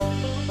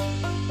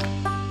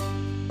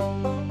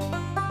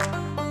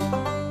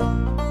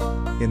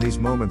these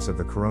moments of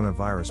the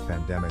coronavirus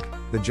pandemic,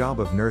 the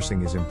job of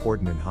nursing is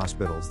important in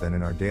hospitals than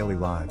in our daily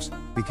lives,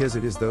 because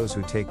it is those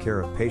who take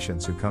care of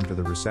patients who come to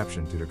the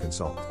reception to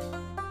consult.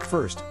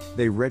 First,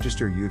 they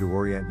register you to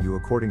orient you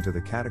according to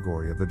the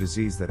category of the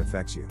disease that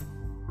affects you.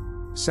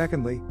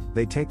 Secondly,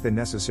 they take the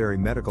necessary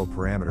medical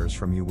parameters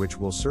from you which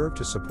will serve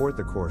to support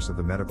the course of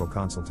the medical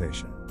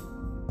consultation.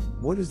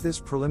 What is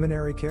this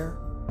preliminary care?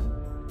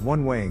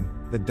 One weighing,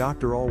 the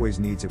doctor always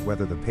needs it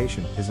whether the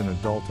patient is an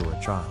adult or a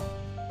child.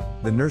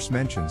 The nurse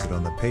mentions it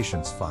on the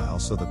patient's file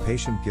so the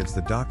patient gives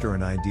the doctor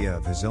an idea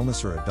of his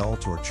illness or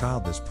adult or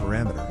child. This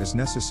parameter is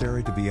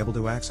necessary to be able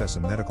to access a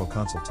medical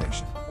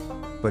consultation.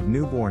 But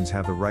newborns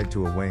have the right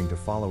to a weighing to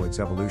follow its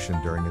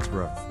evolution during its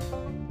growth.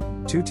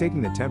 2.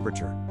 Taking the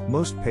temperature.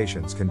 Most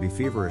patients can be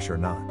feverish or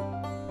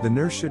not. The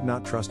nurse should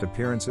not trust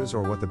appearances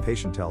or what the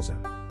patient tells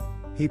him.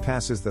 He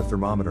passes the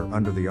thermometer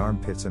under the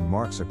armpits and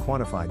marks a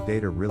quantified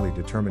data, really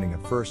determining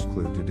a first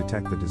clue to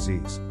detect the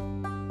disease.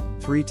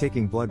 3.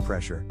 Taking blood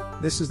pressure.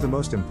 This is the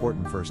most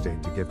important first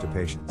aid to give to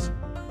patients.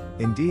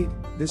 Indeed,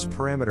 this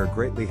parameter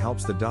greatly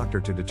helps the doctor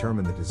to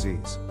determine the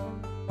disease.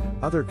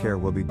 Other care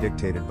will be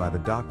dictated by the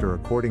doctor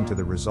according to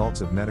the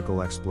results of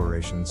medical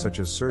exploration, such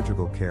as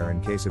surgical care in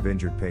case of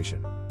injured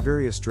patient,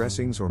 various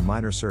dressings or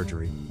minor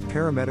surgery,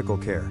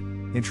 paramedical care,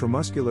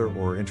 intramuscular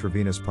or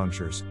intravenous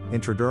punctures,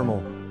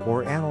 intradermal,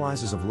 or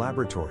analyses of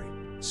laboratory,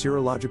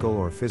 serological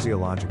or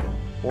physiological,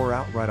 or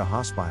outright a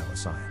hospital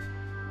assigned.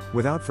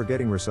 Without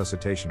forgetting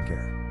resuscitation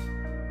care.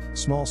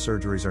 Small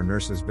surgeries are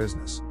nurses'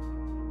 business.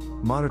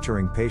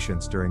 Monitoring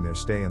patients during their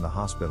stay in the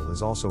hospital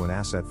is also an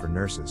asset for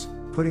nurses.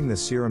 Putting the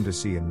serum to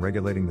sea and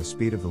regulating the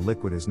speed of the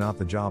liquid is not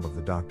the job of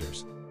the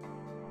doctors.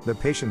 The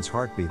patient's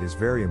heartbeat is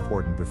very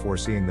important before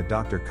seeing the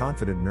doctor.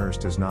 Confident nurse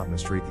does not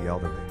mistreat the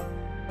elderly.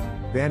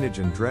 Bandage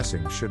and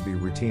dressing should be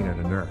routine at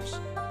a nurse.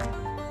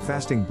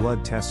 Fasting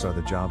blood tests are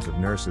the jobs of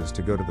nurses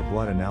to go to the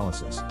blood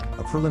analysis.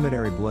 A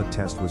preliminary blood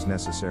test was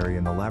necessary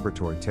and the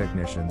laboratory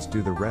technicians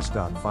do the rest.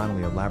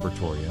 Finally, a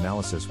laboratory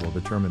analysis will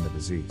determine the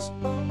disease.